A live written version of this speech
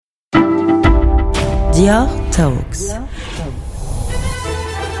Dior Talks.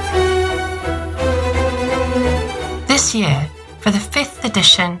 This year, for the 5th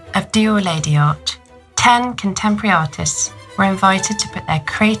edition of Dior Lady Art, 10 contemporary artists were invited to put their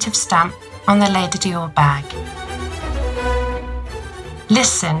creative stamp on the Lady Dior bag.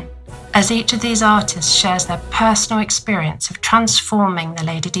 Listen as each of these artists shares their personal experience of transforming the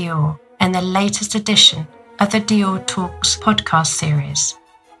Lady Dior in the latest edition of the Dior Talks podcast series,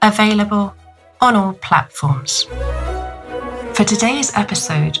 available on all platforms. For today's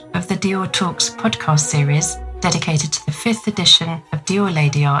episode of the Dior Talks podcast series, dedicated to the 5th edition of Dior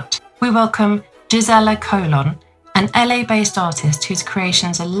Lady Art, we welcome Gisela, an LA-based artist whose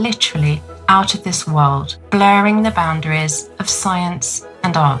creations are literally out of this world, blurring the boundaries of science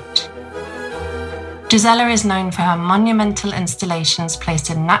and art. Gisela is known for her monumental installations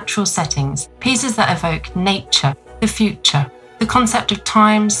placed in natural settings, pieces that evoke nature, the future, the concept of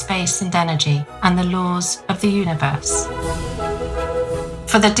time, space, and energy, and the laws of the universe.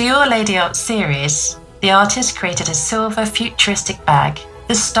 For the Dior Lady Art series, the artist created a silver futuristic bag,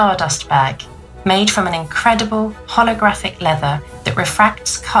 the Stardust bag, made from an incredible holographic leather that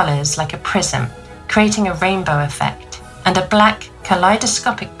refracts colours like a prism, creating a rainbow effect, and a black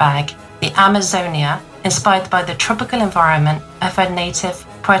kaleidoscopic bag, the Amazonia, inspired by the tropical environment of her native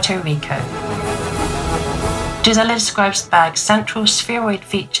Puerto Rico. Gisela describes the bag's central spheroid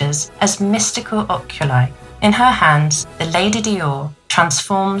features as mystical oculi. In her hands, the Lady Dior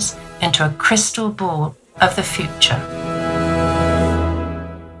transforms into a crystal ball of the future.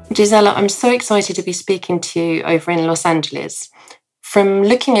 Gisela, I'm so excited to be speaking to you over in Los Angeles. From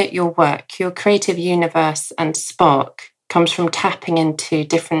looking at your work, your creative universe and spark comes from tapping into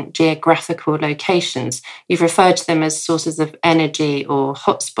different geographical locations. You've referred to them as sources of energy or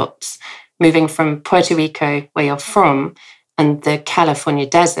hotspots, moving from Puerto Rico, where you're from, and the California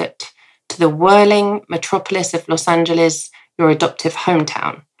desert, to the whirling metropolis of Los Angeles, your adoptive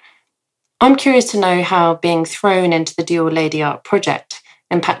hometown. I'm curious to know how being thrown into the Dior Lady Art project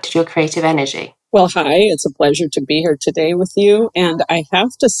impacted your creative energy. Well, hi, it's a pleasure to be here today with you. And I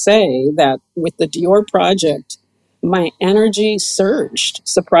have to say that with the Dior project, my energy surged,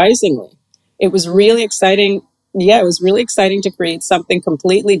 surprisingly. It was really exciting. Yeah, it was really exciting to create something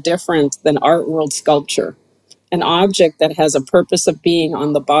completely different than art world sculpture, an object that has a purpose of being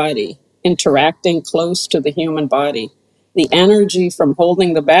on the body, interacting close to the human body. The energy from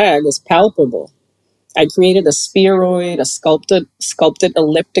holding the bag is palpable. I created a spheroid, a sculpted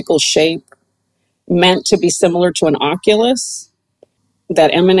elliptical shape meant to be similar to an oculus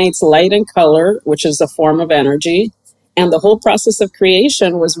that emanates light and color, which is a form of energy. And the whole process of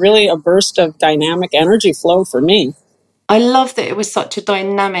creation was really a burst of dynamic energy flow for me. I love that it was such a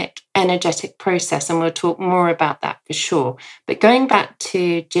dynamic, energetic process, and we'll talk more about that for sure. But going back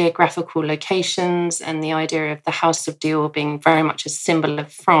to geographical locations and the idea of the House of Dior being very much a symbol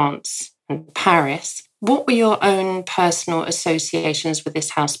of France and Paris, what were your own personal associations with this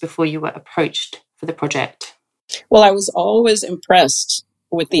house before you were approached for the project? Well, I was always impressed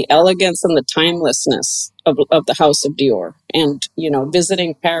with the elegance and the timelessness of the House of Dior. And,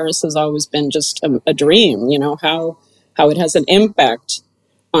 visiting Paris has always been just a dream, how it has an impact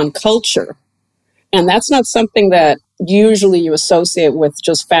on culture. And that's not something that usually you associate with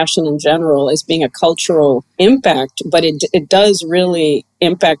just fashion in general as being a cultural impact, but it does really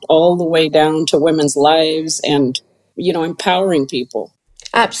impact all the way down to women's lives and, empowering people.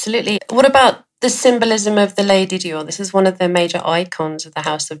 Absolutely. What about the symbolism of the Lady Dior? This is one of the major icons of the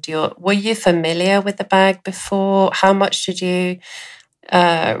House of Dior. Were you familiar with the bag before? How much did you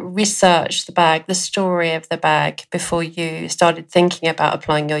research the bag, the story of the bag, before you started thinking about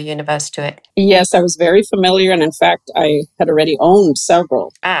applying your universe to it? Yes, I was very familiar. And in fact, I had already owned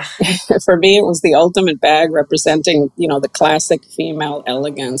several. For me, it was the ultimate bag representing, the classic female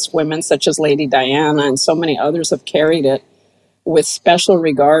elegance. Women such as Lady Diana and so many others have carried it with special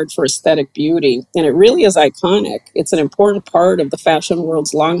regard for aesthetic beauty. And it really is iconic. It's an important part of the fashion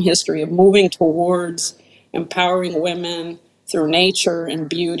world's long history of moving towards empowering women through nature and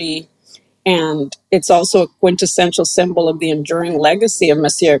beauty. And it's also a quintessential symbol of the enduring legacy of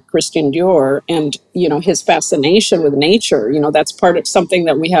Monsieur Christian Dior and, his fascination with nature. That's part of something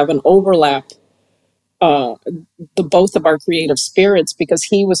that we have an overlap, both of our creative spirits, because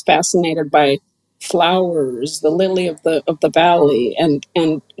he was fascinated by flowers, the lily of the valley, and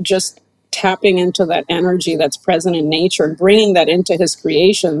just tapping into that energy that's present in nature and bringing that into his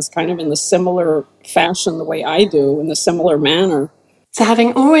creations kind of in the similar fashion, the way I do, in the similar manner. So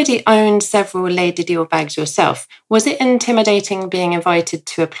having already owned several Lady Dior bags yourself, was it intimidating being invited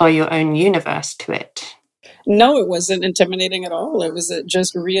to apply your own universe to it? No, it wasn't intimidating at all. It was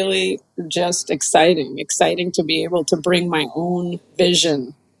just really just exciting to be able to bring my own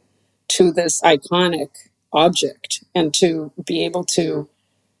vision to this iconic object and to be able to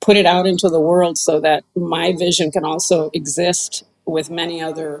put it out into the world so that my vision can also exist with many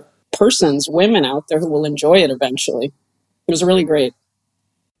other persons, women out there who will enjoy it eventually. It was really great.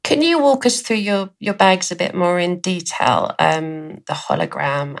 Can you walk us through your bags a bit more in detail, the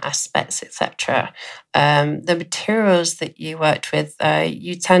hologram aspects, etc.? The materials that you worked with,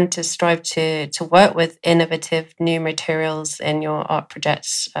 you tend to strive to work with innovative new materials in your art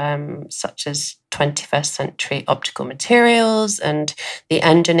projects, such as 21st century optical materials and the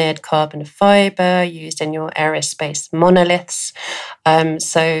engineered carbon fiber used in your aerospace monoliths.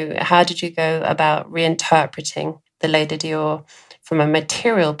 So how did you go about reinterpreting the Lady Dior from a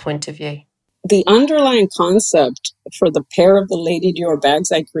material point of view? The underlying concept for the pair of the Lady Dior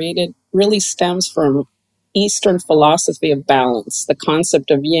bags I created really stems from Eastern philosophy of balance, the concept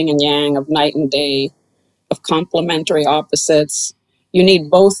of yin and yang, of night and day, of complementary opposites. You need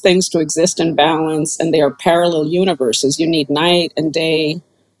both things to exist in balance, and they are parallel universes. You need night and day.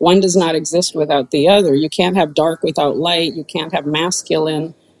 One does not exist without the other. You can't have dark without light. You can't have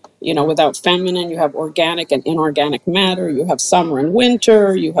masculine, without feminine. You have organic and inorganic matter. You have summer and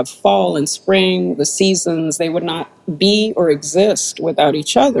winter. You have fall and spring. The seasons, they would not be or exist without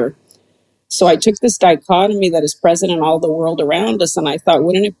each other. So I took this dichotomy that is present in all the world around us, and I thought,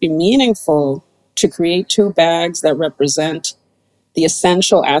 wouldn't it be meaningful to create two bags that represent the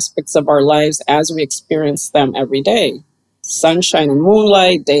essential aspects of our lives as we experience them every day? Sunshine and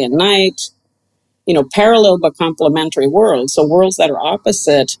moonlight, day and night, parallel but complementary worlds. So worlds that are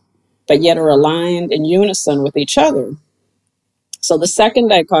opposite, but yet are aligned in unison with each other. So the second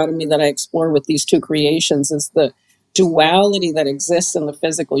dichotomy that I explore with these two creations is the duality that exists in the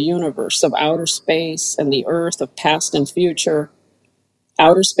physical universe of outer space and the earth, of past and future.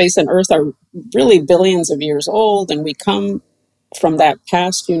 Outer space and earth are really billions of years old, and we come from that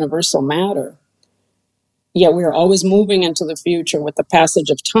past universal matter. Yet we are always moving into the future with the passage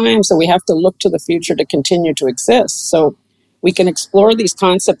of time, so we have to look to the future to continue to exist. So we can explore these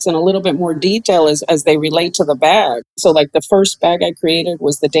concepts in a little bit more detail as they relate to the bag. So like the first bag I created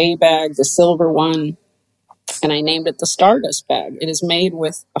was the day bag, the silver one, and I named it the Stardust bag. It is made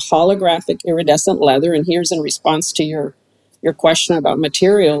with a holographic iridescent leather, and here's in response to your question about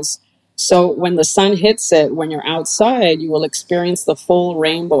materials. So when the sun hits it, when you're outside, you will experience the full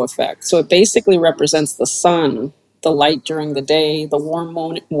rainbow effect. So it basically represents the sun, the light during the day, the warm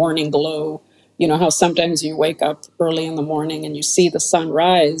morning glow. You know how sometimes you wake up early in the morning and you see the sun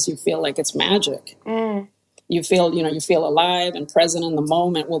rise, you feel like it's magic. You feel alive and present in the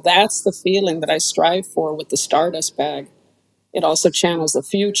moment. Well, that's the feeling that I strive for with the Stardust bag. It also channels the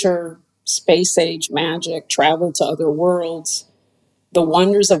future, space age magic, travel to other worlds, the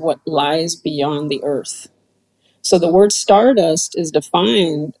wonders of what lies beyond the earth. So the word stardust is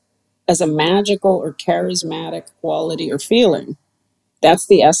defined as a magical or charismatic quality or feeling. That's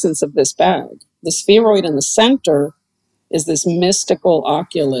the essence of this bag. The spheroid in the center is this mystical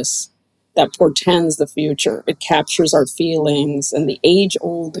oculus that portends the future. It captures our feelings and the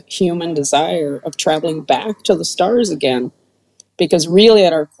age-old human desire of traveling back to the stars again, because really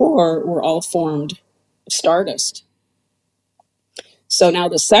at our core, we're all formed of stardust. So now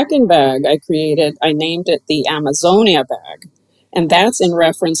the second bag I created, I named it the Amazonia bag. And that's in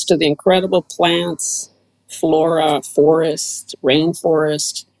reference to the incredible plants, flora, forest,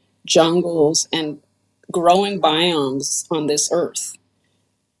 rainforest, jungles, and growing biomes on this earth.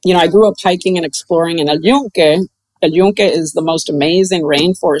 I grew up hiking and exploring in El Yunque. El Yunque is the most amazing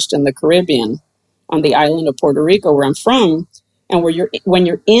rainforest in the Caribbean on the island of Puerto Rico, where I'm from. And when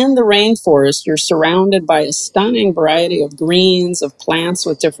you're in the rainforest, you're surrounded by a stunning variety of greens, of plants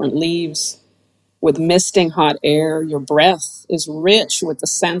with different leaves, with misting hot air. Your breath is rich with the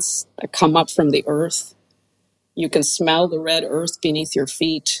scents that come up from the earth. You can smell the red earth beneath your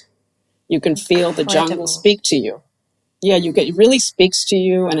feet. You can feel the jungle speak to you. Yeah, it really speaks to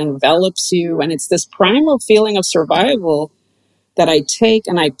you and envelops you. And it's this primal feeling of survival that I take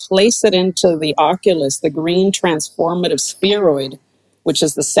and I place it into the oculus, the green transformative spheroid, which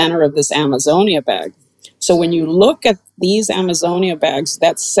is the center of this Amazonia bag. So when you look at these Amazonia bags,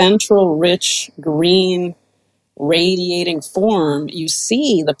 that central, rich, green, radiating form, you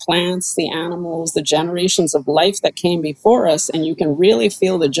see the plants, the animals, the generations of life that came before us, and you can really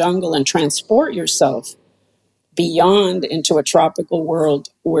feel the jungle and transport yourself beyond into a tropical world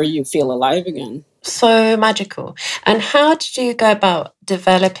where you feel alive again. So magical. And how did you go about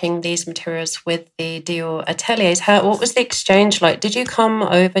developing these materials with the Dior ateliers? What was the exchange like? Did you come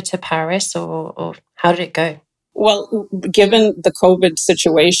over to Paris or how did it go? Well, given the COVID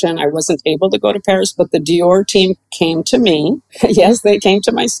situation, I wasn't able to go to Paris, but the Dior team came to me. Yes, they came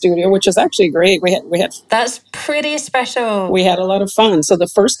to my studio, which is actually great. We had That's pretty special. We had a lot of fun. So the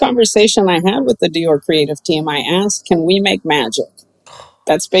first conversation I had with the Dior creative team, I asked, "Can we make magic?"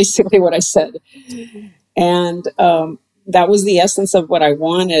 That's basically what I said. And that was the essence of what I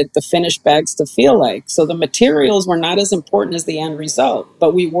wanted the finished bags to feel like. So the materials were not as important as the end result,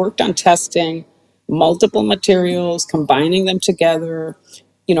 but we worked on testing multiple materials, combining them together,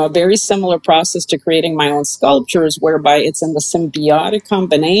 a very similar process to creating my own sculptures, whereby it's in the symbiotic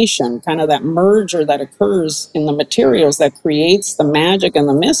combination, kind of that merger that occurs in the materials that creates the magic and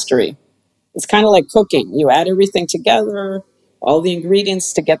the mystery. It's kind of like cooking. You add everything together, all the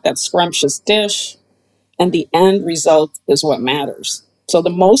ingredients to get that scrumptious dish, and the end result is what matters. So the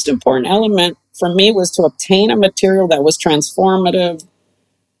most important element for me was to obtain a material that was transformative,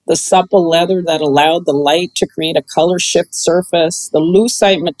 the supple leather that allowed the light to create a color shift surface, the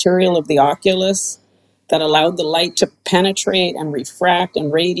lucite material of the oculus that allowed the light to penetrate and refract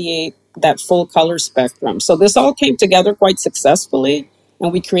and radiate that full color spectrum. So this all came together quite successfully,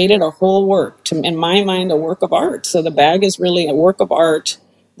 and we created a whole work, in my mind, a work of art. So the bag is really a work of art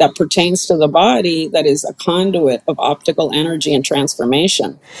that pertains to the body, that is a conduit of optical energy and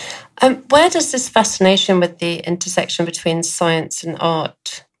transformation. Where does this fascination with the intersection between science and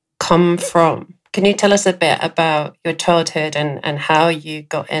art come from? Can you tell us a bit about your childhood and how you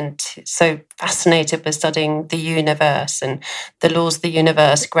got so fascinated with studying the universe and the laws of the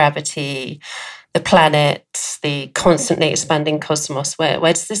universe, gravity, the planets, the constantly expanding cosmos? Where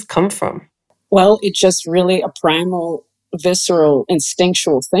does this come from? Well, it's just really a primal, visceral,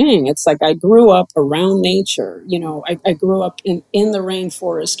 instinctual thing. It's like I grew up around nature. I grew up in the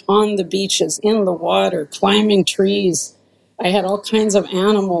rainforest, on the beaches, in the water, climbing trees. I had all kinds of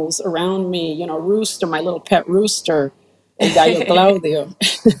animals around me, rooster, my little pet rooster, El Gallo Claudio.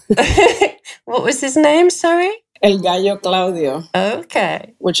 What was his name, sorry? El Gallo Claudio.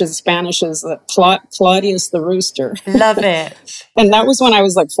 Okay. Which in Spanish is Claudius the rooster. Love it. And that was when I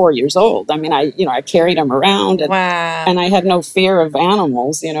was like 4 years old. I mean, I carried him around, and, wow. And I had no fear of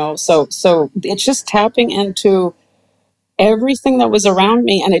animals, So it's just tapping into everything that was around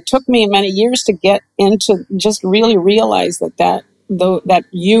me. And it took me many years to get into just really realize that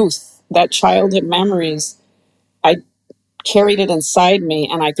youth, that childhood memories, I carried it inside me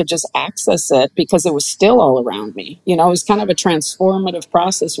and I could just access it because it was still all around me. It was kind of a transformative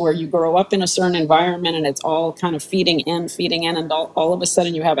process where you grow up in a certain environment and it's all kind of feeding in, and all of a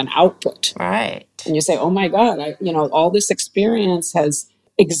sudden you have an output. Right. And you say, oh my God, all this experience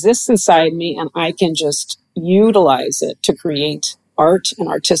exists inside me and I can just utilize it to create art and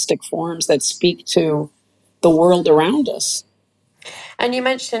artistic forms that speak to the world around us. And you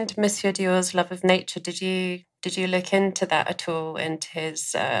mentioned Monsieur Dior's love of nature. Did you look into that at all, into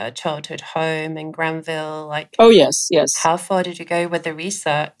his childhood home in Granville? Oh, yes. How far did you go with the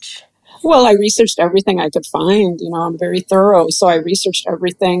research? Well, I researched everything I could find. I'm very thorough. So I researched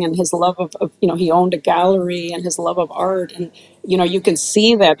everything, and his love of he owned a gallery, and his love of art. And, you can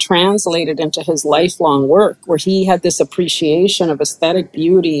see that translated into his lifelong work, where he had this appreciation of aesthetic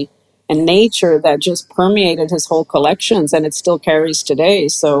beauty and nature that just permeated his whole collections, and it still carries today.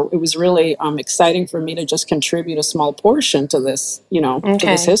 So it was really exciting for me to just contribute a small portion to this, to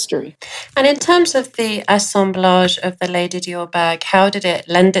this history. And in terms of the assemblage of the Lady Dior bag, how did it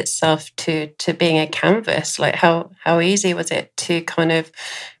lend itself to being a canvas? Like how easy was it to kind of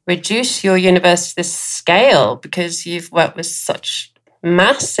reduce your universe to this scale, because you've worked with such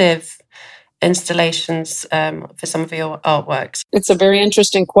massive installations for some of your artworks? It's a very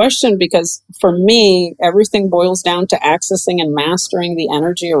interesting question because for me, everything boils down to accessing and mastering the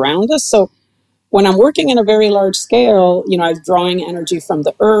energy around us. So when I'm working in a very large scale, I'm drawing energy from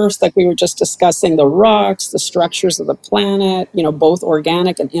the earth, like we were just discussing, the rocks, the structures of the planet, both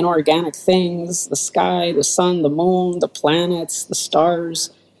organic and inorganic things, the sky, the sun, the moon, the planets, the stars,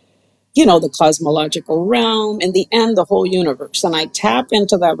 the cosmological realm, in the end, the whole universe. And I tap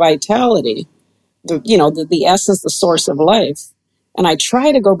into that vitality, the essence, the source of life. And I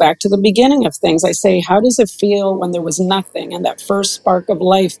try to go back to the beginning of things. I say, how does it feel when there was nothing and that first spark of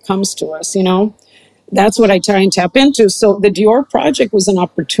life comes to us, That's what I try and tap into. So the Dior project was an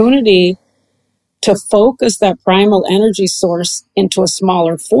opportunity to focus that primal energy source into a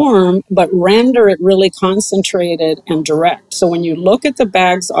smaller form, but render it really concentrated and direct. So when you look at the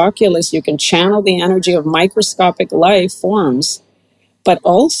bag's oculus, you can channel the energy of microscopic life forms, but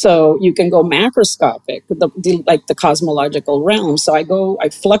also you can go macroscopic, like the cosmological realm. So I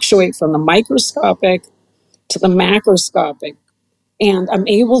fluctuate from the microscopic to the macroscopic, and I'm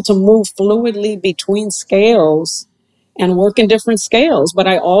able to move fluidly between scales and work in different scales, but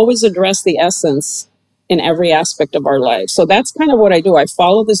I always address the essence in every aspect of our life. So that's kind of what I do. I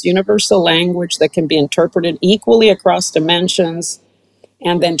follow this universal language that can be interpreted equally across dimensions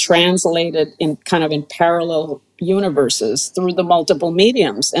and then translated in kind of in parallel universes through the multiple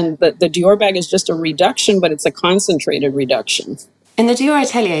mediums. And the Dior bag is just a reduction, but it's a concentrated reduction. In the Dior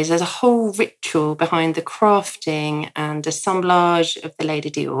ateliers, there's a whole ritual behind the crafting and assemblage of the Lady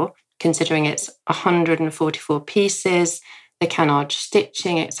Dior, considering it's 144 pieces, the canard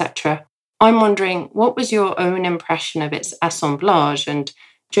stitching, etc. I'm wondering, what was your own impression of its assemblage? And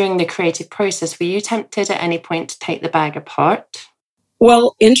during the creative process, were you tempted at any point to take the bag apart?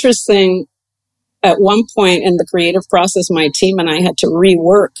 Well, interesting. At one point in the creative process, my team and I had to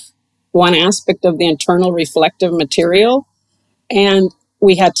rework one aspect of the internal reflective material. And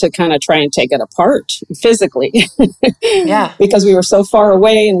we had to kind of try and take it apart physically. Yeah. Because we were so far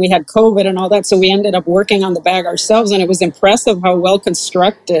away and we had COVID and all that. So we ended up working on the bag ourselves. And it was impressive how well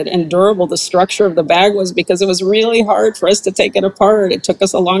constructed and durable the structure of the bag was, because it was really hard for us to take it apart. It took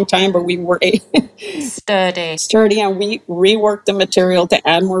us a long time, but we were sturdy. And we reworked the material to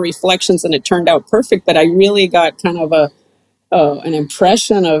add more reflections, and it turned out perfect. But I really got kind of an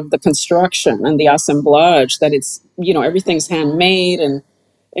impression of the construction and the assemblage, that it's, everything's handmade and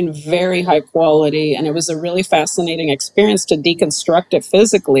in very high quality. And it was a really fascinating experience to deconstruct it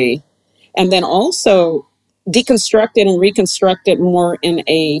physically, and then also deconstruct it and reconstruct it more in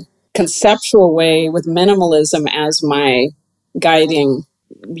a conceptual way with minimalism as my guiding,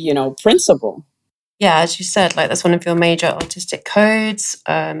 principle. Yeah, as you said, that's one of your major artistic codes,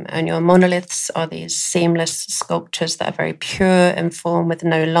 and your monoliths are these seamless sculptures that are very pure in form, with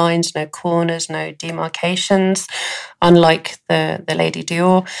no lines, no corners, no demarcations, unlike the Lady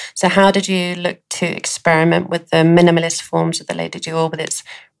Dior. So how did you look to experiment with the minimalist forms of the Lady Dior, with its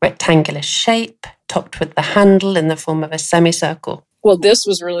rectangular shape, topped with the handle in the form of a semicircle? Well, this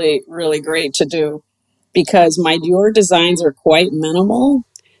was really, really great to do, because my Dior designs are quite minimal.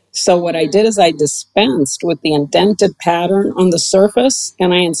 So what I did is I dispensed with the indented pattern on the surface,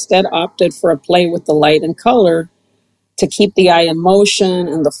 and I instead opted for a play with the light and color to keep the eye in motion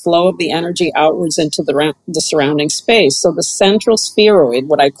and the flow of the energy outwards into the surrounding space. So the central spheroid,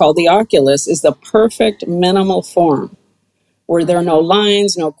 what I call the oculus, is the perfect minimal form, where there are no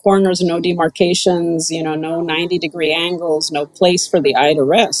lines, no corners, no demarcations, no 90-degree angles, no place for the eye to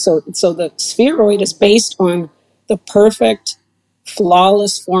rest. So the spheroid is based on the perfect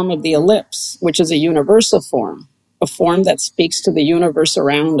flawless form of the ellipse, which is a universal form, a form that speaks to the universe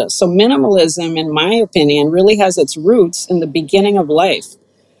around us. So minimalism, in my opinion, really has its roots in the beginning of life,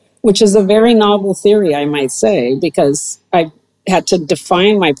 which is a very novel theory, I might say, because I had to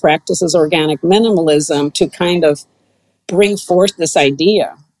define my practice as organic minimalism to kind of bring forth this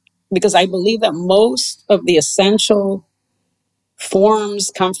idea, because I believe that most of the essential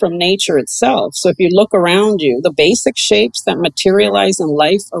forms come from nature itself. So if you look around you, the basic shapes that materialize in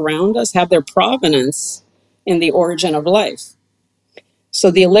life around us have their provenance in the origin of life.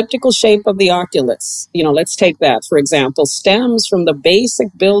 So the elliptical shape of the oculus, let's take that, for example, stems from the basic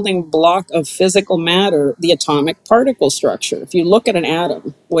building block of physical matter, the atomic particle structure. If you look at an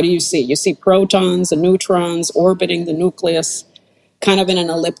atom, what do you see? You see protons and neutrons orbiting the nucleus, kind of in an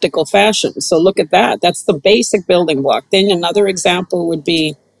elliptical fashion. So look at that. That's the basic building block. Then another example would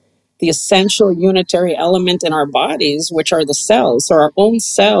be the essential unitary element in our bodies, which are the cells. So our own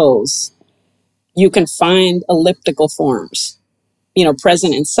cells, you can find elliptical forms,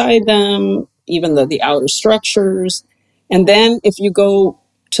 present inside them, even the outer structures. And then if you go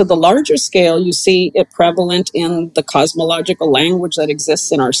to the larger scale, you see it prevalent in the cosmological language that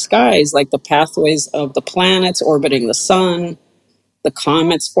exists in our skies, like the pathways of the planets orbiting the sun, the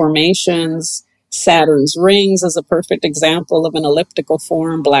comets' formations. Saturn's rings is a perfect example of an elliptical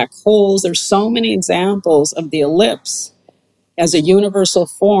form. Black holes. There's so many examples of the ellipse as a universal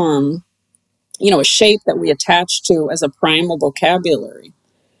form, a shape that we attach to as a primal vocabulary.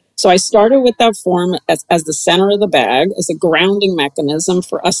 So I started with that form as the center of the bag, as a grounding mechanism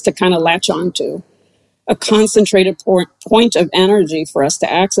for us to kind of latch onto, a concentrated point of energy for us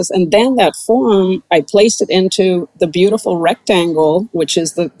to access. And then that form, I placed it into the beautiful rectangle, which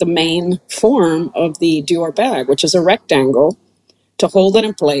is the main form of the Dior bag, which is a rectangle, to hold it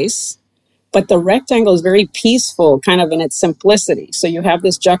in place. But the rectangle is very peaceful, kind of in its simplicity. So you have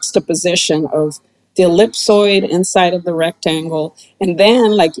this juxtaposition of the ellipsoid inside of the rectangle. And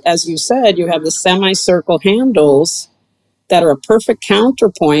then, like, as you said, you have the semicircle handles that are a perfect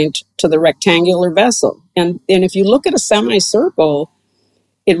counterpoint to the rectangular vessel. And if you look at a semicircle,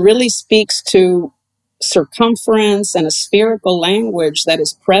 it really speaks to circumference and a spherical language that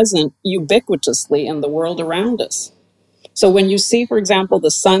is present ubiquitously in the world around us. So when you see, for example,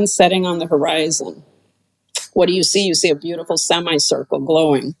 the sun setting on the horizon, what do you see? You see a beautiful semicircle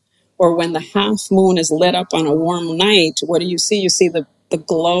glowing. Or when the half moon is lit up on a warm night, what do you see? You see the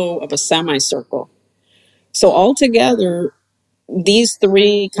glow of a semicircle. So altogether, these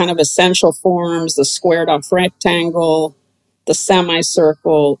three kind of essential forms, the squared off rectangle, the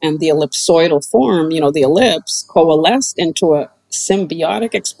semicircle, and the ellipsoidal form, the ellipse, coalesced into a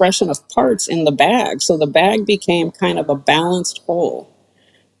symbiotic expression of parts in the bag. So the bag became kind of a balanced whole.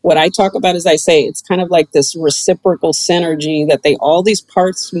 What I talk about is, I say, it's kind of like this reciprocal synergy that all these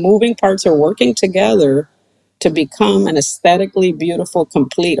parts, moving parts, are working together to become an aesthetically beautiful,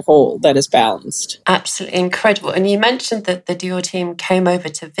 complete whole that is balanced. Absolutely incredible. And you mentioned that the Dior team came over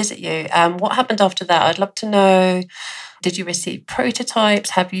to visit you. What happened after that? I'd love to know. Did you receive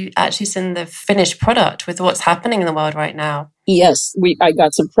prototypes? Have you actually seen the finished product with what's happening in the world right now? Yes, I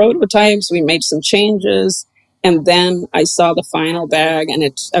got some prototypes. We made some changes. And then I saw the final bag, and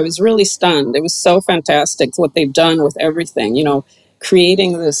I was really stunned. It was so fantastic what they've done with everything,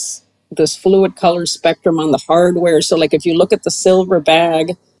 creating this fluid color spectrum on the hardware. So like if you look at the silver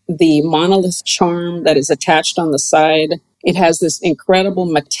bag, the monolith charm that is attached on the side, it has this incredible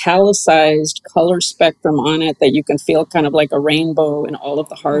metallicized color spectrum on it that you can feel kind of like a rainbow in all of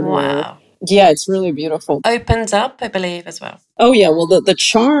the hardware. Wow. Yeah, it's really beautiful. Opens up, I believe, as well. Oh, yeah. Well, the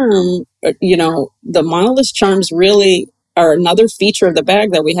charm, the monolith charms really are another feature of the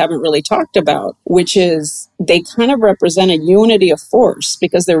bag that we haven't really talked about, which is they kind of represent a unity of force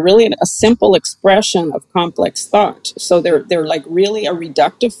because they're really a simple expression of complex thought. So they're like really a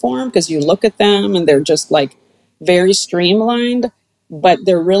reductive form because you look at them and they're just like very streamlined, but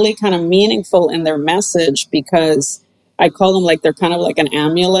they're really kind of meaningful in their message because I call them they're kind of like an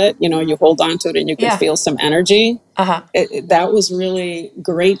amulet. You hold on to it and you can feel some energy. Uh-huh. That was really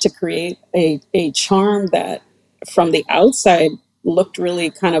great to create a charm that from the outside looked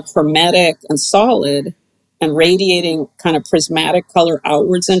really kind of hermetic and solid and radiating kind of prismatic color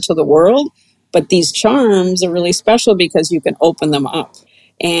outwards into the world. But these charms are really special because you can open them up.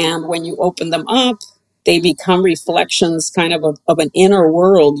 And when you open them up, they become reflections kind of an inner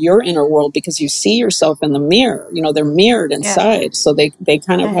world, your inner world, because you see yourself in the mirror. They're mirrored inside. Yeah. So they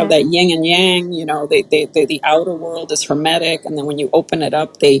kind of have that yin and yang, the outer world is hermetic. And then when you open it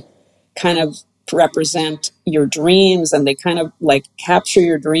up, they kind of represent your dreams and they kind of like capture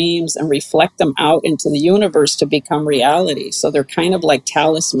your dreams and reflect them out into the universe to become reality. So they're kind of like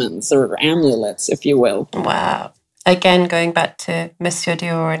talismans or amulets, if you will. Wow. Again, going back to Monsieur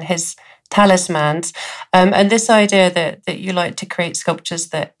Dior and his talismans, and this idea that you like to create sculptures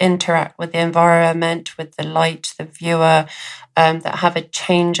that interact with the environment, with the light, the viewer, that have a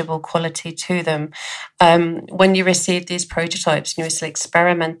changeable quality to them. When you received these prototypes and you were still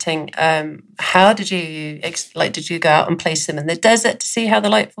experimenting, how did you did you go out and place them in the desert to see how the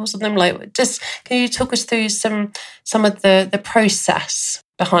light falls on them? Can you talk us through some of the process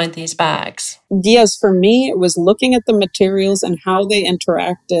behind these bags? Yes, for me, it was looking at the materials and how they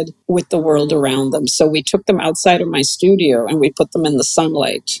interacted with the world around them. So we took them outside of my studio and we put them in the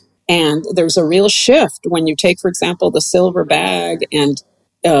sunlight. And there's a real shift when you take, for example, the silver bag and,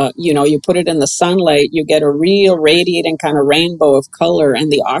 you put it in the sunlight, you get a real radiating kind of rainbow of color.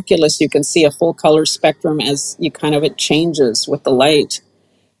 And the oculus, you can see a full color spectrum as it changes with the light.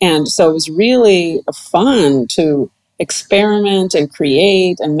 And so it was really fun to experiment and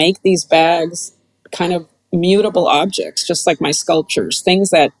create and make these bags kind of mutable objects, just like my sculptures,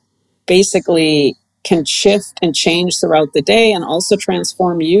 things that basically can shift and change throughout the day and also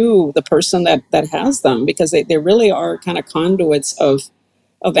transform you, the person that has them, because they really are kind of conduits of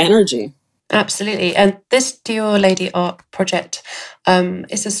energy. Absolutely. And this Dior Lady Art project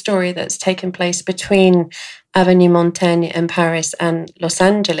is a story that's taken place between Avenue Montaigne in Paris and Los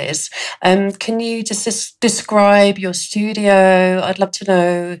Angeles. Can you just describe your studio? I'd love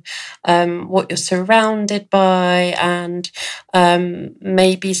to know what you're surrounded by and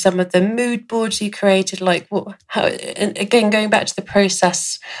maybe some of the mood boards you created. And again, going back to the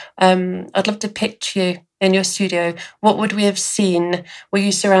process, I'd love to picture you in your studio. What would we have seen? Were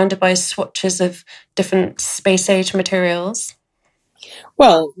you surrounded by swatches of different space-age materials?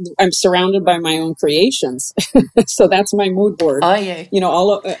 Well, I'm surrounded by my own creations. So that's my mood board. Are you? You know,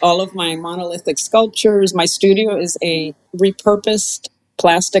 all of my monolithic sculptures. My studio is a repurposed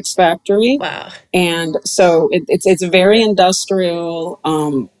plastics factory. Wow. And so it's very industrial.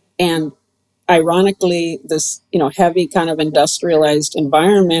 And ironically, this, you know, heavy kind of industrialized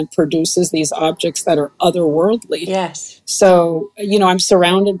environment produces these objects that are otherworldly. Yes. So, you know, I'm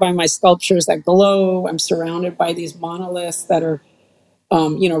surrounded by my sculptures that glow. I'm surrounded by these monoliths that are,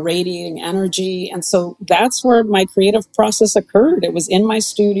 you know, radiating energy. And so that's where my creative process occurred. It was in my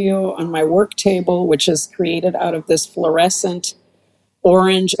studio on my work table, which is created out of this fluorescent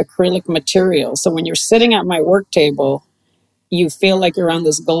orange acrylic material. So when you're sitting at my work table, you feel like you're on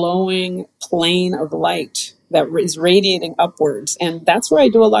this glowing plane of light that is radiating upwards. And that's where I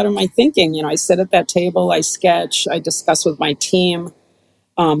do a lot of my thinking. You know, I sit at that table, I sketch, I discuss with my team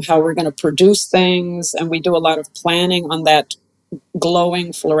how we're going to produce things. And we do a lot of planning on that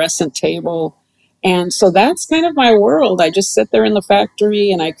glowing fluorescent table. And so that's kind of my world. I just sit there in the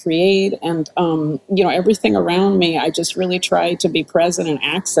factory and I create, and you know, everything around me, I just really try to be present and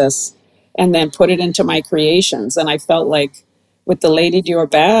access and then put it into my creations. And I felt like with the Lady Dior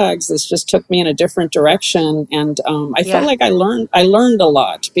bags, this just took me in a different direction. And I felt like I learned a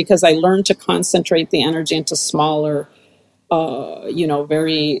lot, because I learned to concentrate the energy into smaller, you know,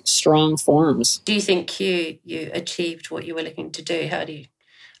 very strong forms. Do you think you achieved what you were looking to do?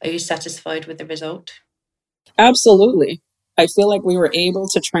 Are you satisfied with the result? Absolutely. I feel like we were able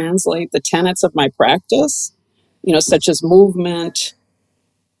to translate the tenets of my practice, you know, such as movement,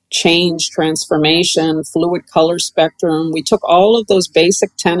 change, transformation, fluid color spectrum. We took all of those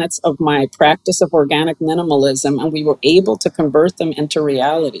basic tenets of my practice of organic minimalism, and we were able to convert them into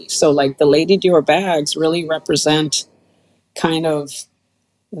reality. So like the Lady Dior bags really represent kind of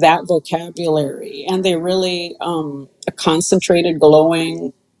that vocabulary, and they really a concentrated,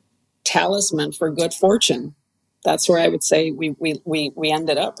 glowing talisman for good fortune. That's where I would say we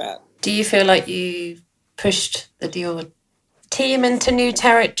ended up at. Do you feel like you pushed the Dior team into new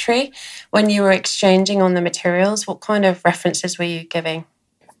territory when you were exchanging on the materials? What kind of references were you giving?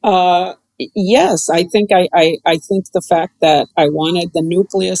 Yes, I think I think the fact that I wanted the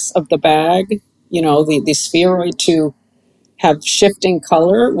nucleus of the bag, you know, the spheroid to have shifting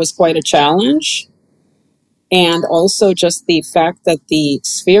color was quite a challenge. And also just the fact that the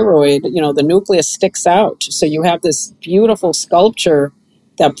spheroid, you know, the nucleus sticks out. So you have this beautiful sculpture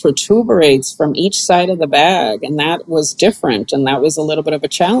that protuberates from each side of the bag. And that was different. And that was a little bit of a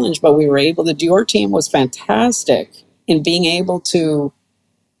challenge. But we were able, the Dior team was fantastic in being able to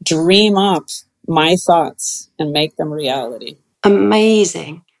dream up my thoughts and make them reality.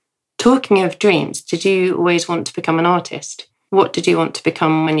 Amazing. Talking of dreams, did you always want to become an artist? What did you want to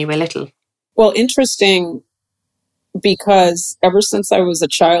become when you were little? Well, interesting, because ever since I was a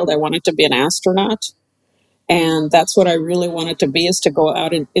child, I wanted to be an astronaut. And that's what I really wanted to be, is to go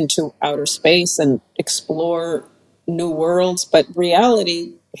out into outer space and explore new worlds. But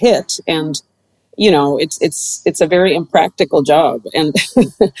reality hit, and, you know, it's a very impractical job. And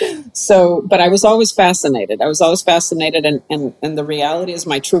so, but I was always fascinated. And the reality is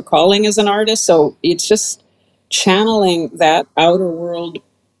my true calling as an artist. So it's just channeling that outer world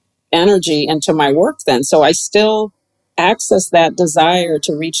energy into my work then. So I still access that desire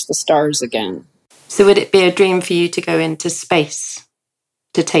to reach the stars again. So would it be a dream for you to go into space,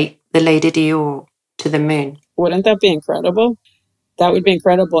 to take the Lady Dior to the moon? Wouldn't that be incredible? That would be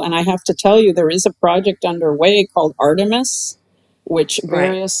incredible. And I have to tell you, there is a project underway called Artemis, which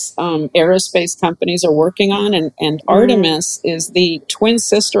various aerospace companies are working on. And Artemis is the twin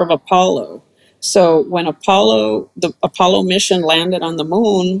sister of Apollo. So when the Apollo mission landed on the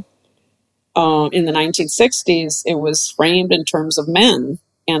moon in the 1960s, it was framed in terms of men.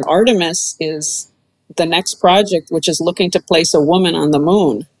 And Artemis is the next project, which is looking to place a woman on the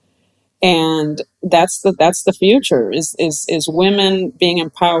moon. And that's the future, is women being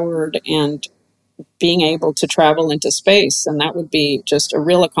empowered and being able to travel into space. And that would be just a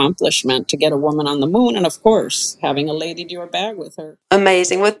real accomplishment, to get a woman on the moon. And of course, having a Lady Dior bag with her.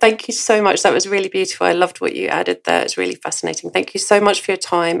 Amazing. Well, thank you so much. That was really beautiful. I loved what you added there. It's really fascinating. Thank you so much for your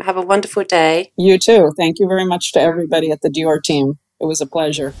time. Have a wonderful day. You too. Thank you very much to everybody at the Dior team. It was a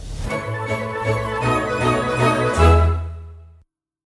pleasure.